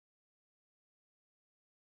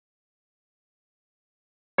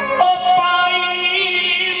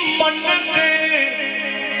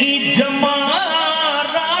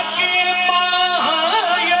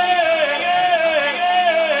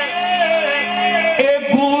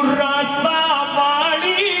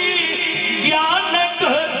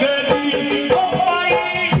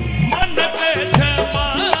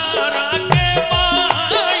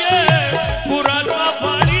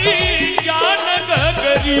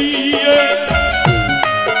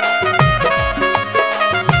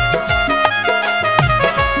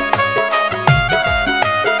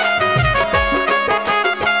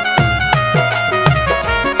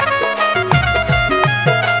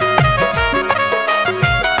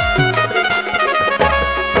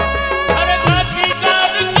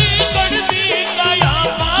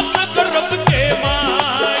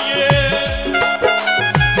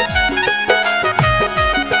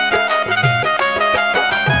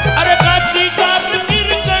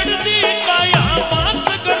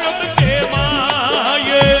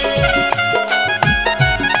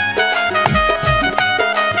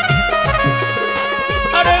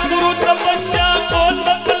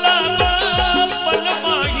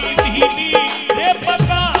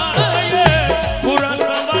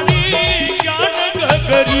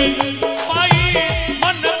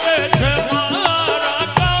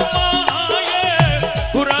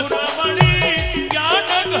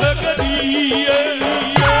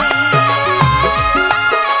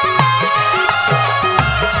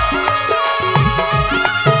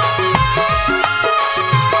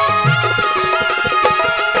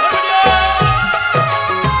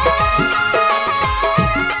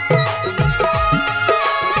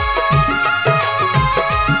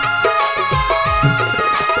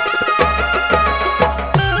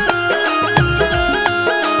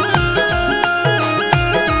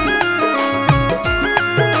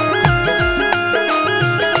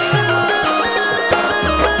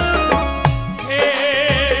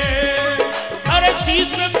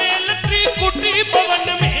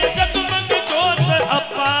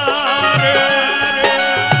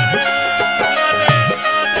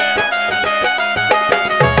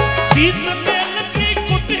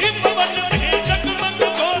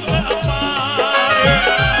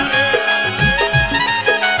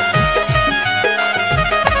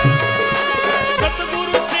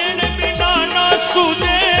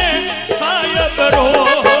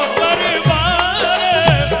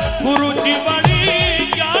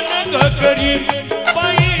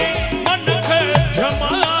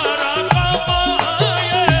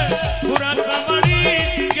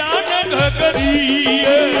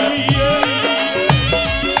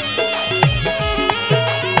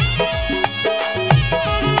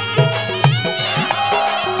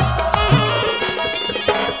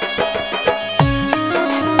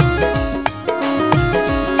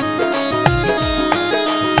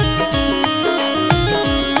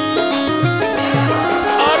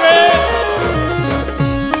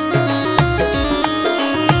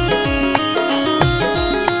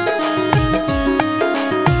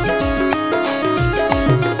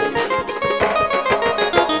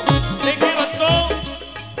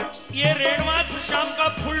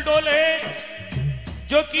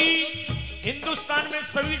हिंदुस्तान में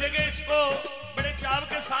सभी जगह इसको बड़े चाव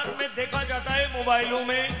के साथ में देखा जाता है। मोबाइलों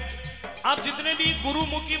में आप जितने भी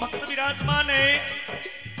गुरुमुखी भक्त विराजमान हैं,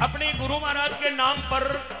 अपने गुरु महाराज के नाम पर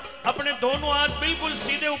अपने दोनों हाथ बिल्कुल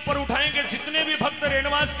सीधे ऊपर उठाएंगे। जितने भी भक्त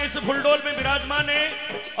रेणवास के इस फुलडोल में विराजमान हैं,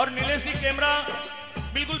 और नीलेश जी कैमरा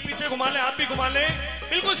बिल्कुल पीछे घुमा ले, आप भी घुमा ले,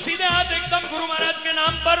 बिल्कुल सीधे हाथ एकदम गुरु महाराज के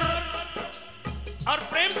नाम पर, और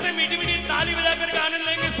प्रेम से मीठी मीठी ताली बजा करके आनंद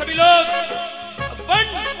लेंगे सभी लोग। 1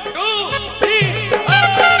 2 3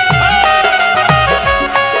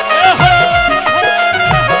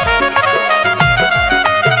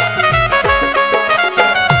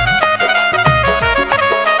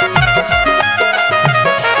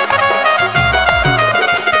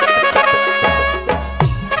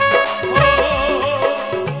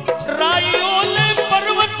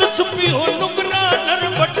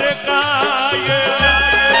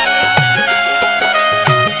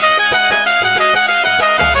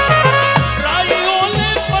 रायोले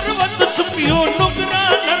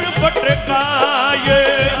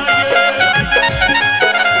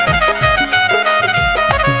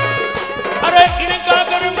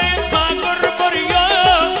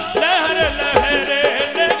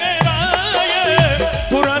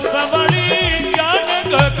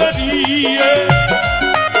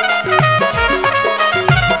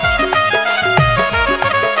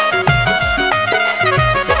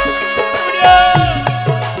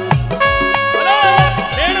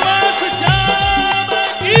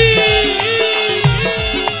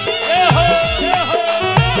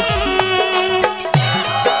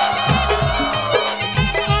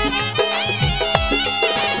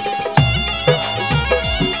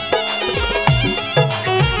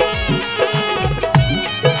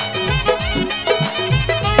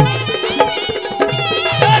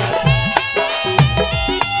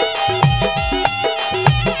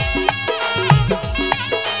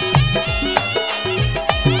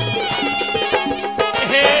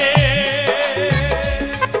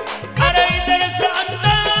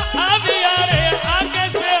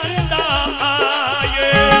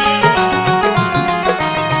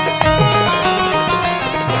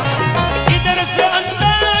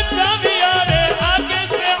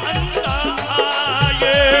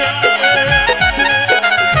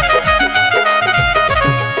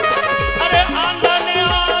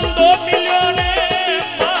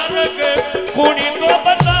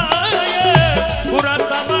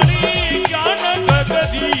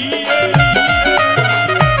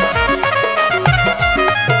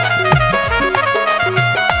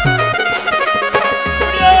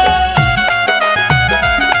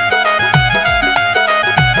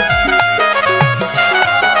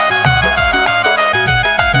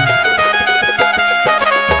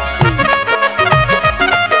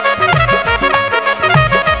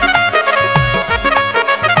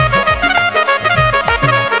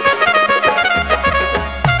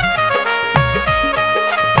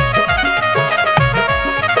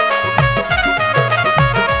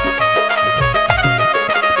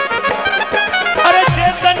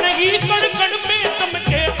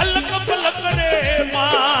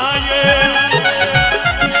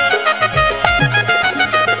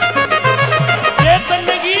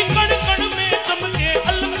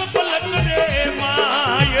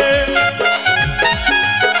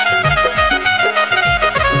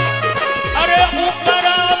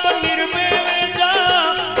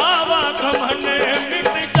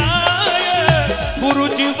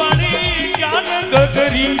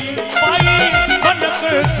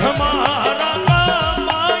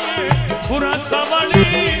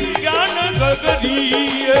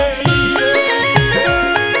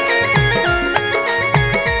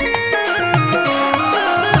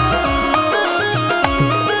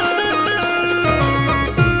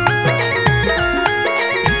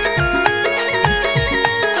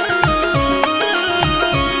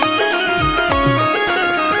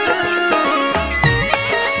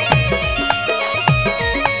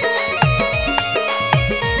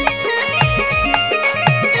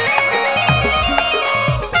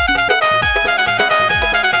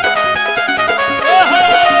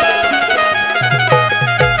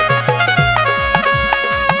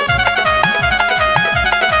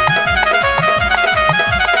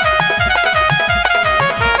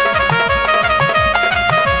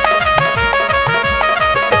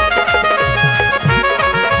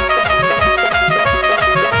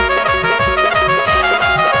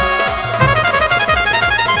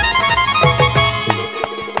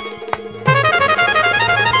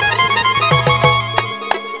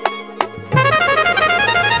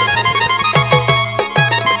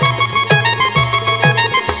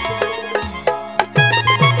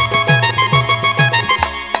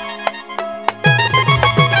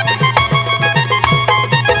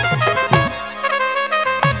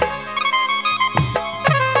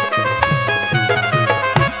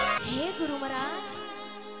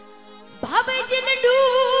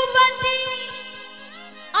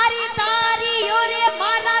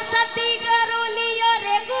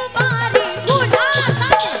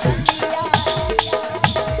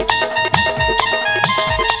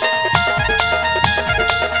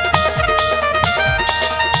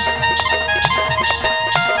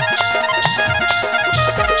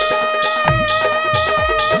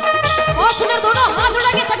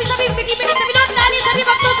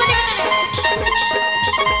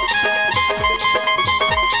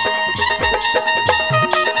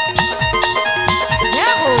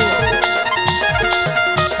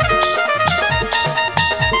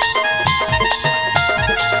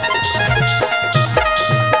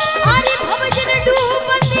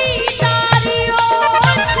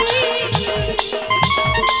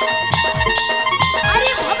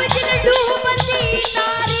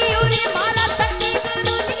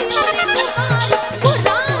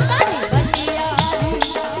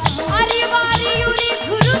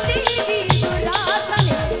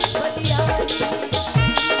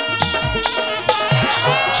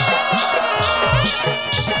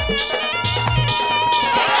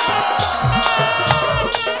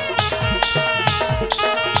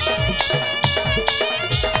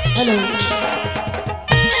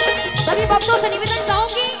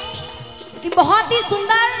बहुत ही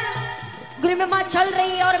सुंदर गुरु महिमा चल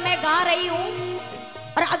रही है और मैं गा रही हूँ।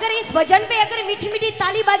 और अगर इस भजन पे अगर मीठी मीठी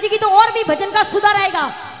ताली बाजेगी तो और भी भजन का सुधार आएगा।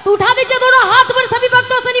 तो उठा दीजिए दोनों हाथ पर सभी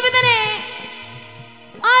भक्तों से निवेदन है।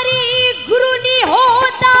 अरे गुरु नी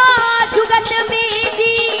होता जुगत में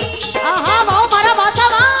जी, आहा वाओ मारा भाषा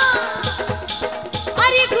वाह।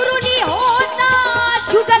 अरे गुरु नी होता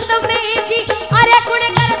जुगत में जी, अरे कुण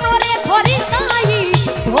कर तोरे थोड़ी साई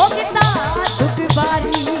भोगता दुख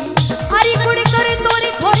बारी। अरे कुण कर तोरे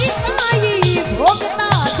थोड़ी साई भोगता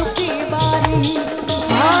दुख बारी,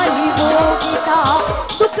 भारी भोगता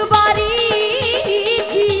दुख बारी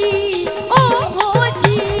जी, ओ हो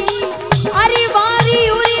जी। अरे वारी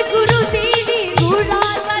उरी गुरु देवी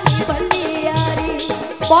गुरासा नी बलियारी।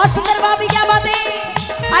 बहुत सुंदर बाबी, क्या बात है।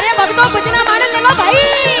 अरे भक्तों बजना मान ले लो भाई,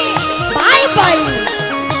 भाई भाई।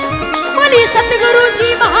 बोली सतगुरु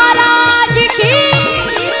जी महाराज की।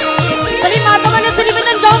 सभी माताओं ने सुनी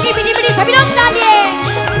निवेदन जाओगी बिनी बिनी सभी लोग डालिए।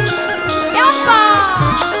 क्या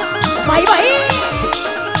बात भाई भाई,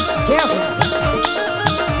 जय हो।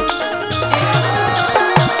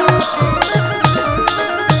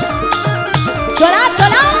 चला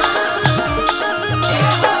चला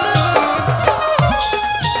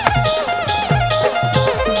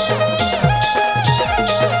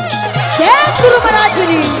जय गुरु महाराज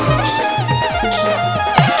जी।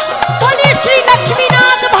 बोलिए श्री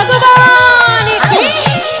लक्ष्मीनाथ भगवान की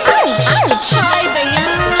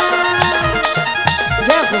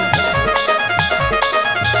जय हो।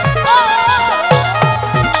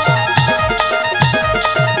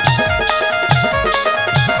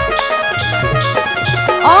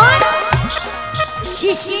 और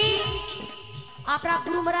शिशी आपरा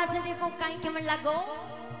गुरु महाराज ने देखो काई के मन लागो।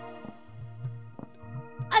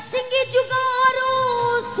 असिंगे जुगारो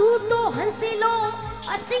सूतो हंसिलो,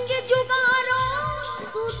 असिंगे जुगारो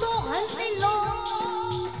सूतो हंसिलो।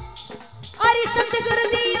 अरे सत कर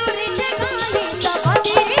दियो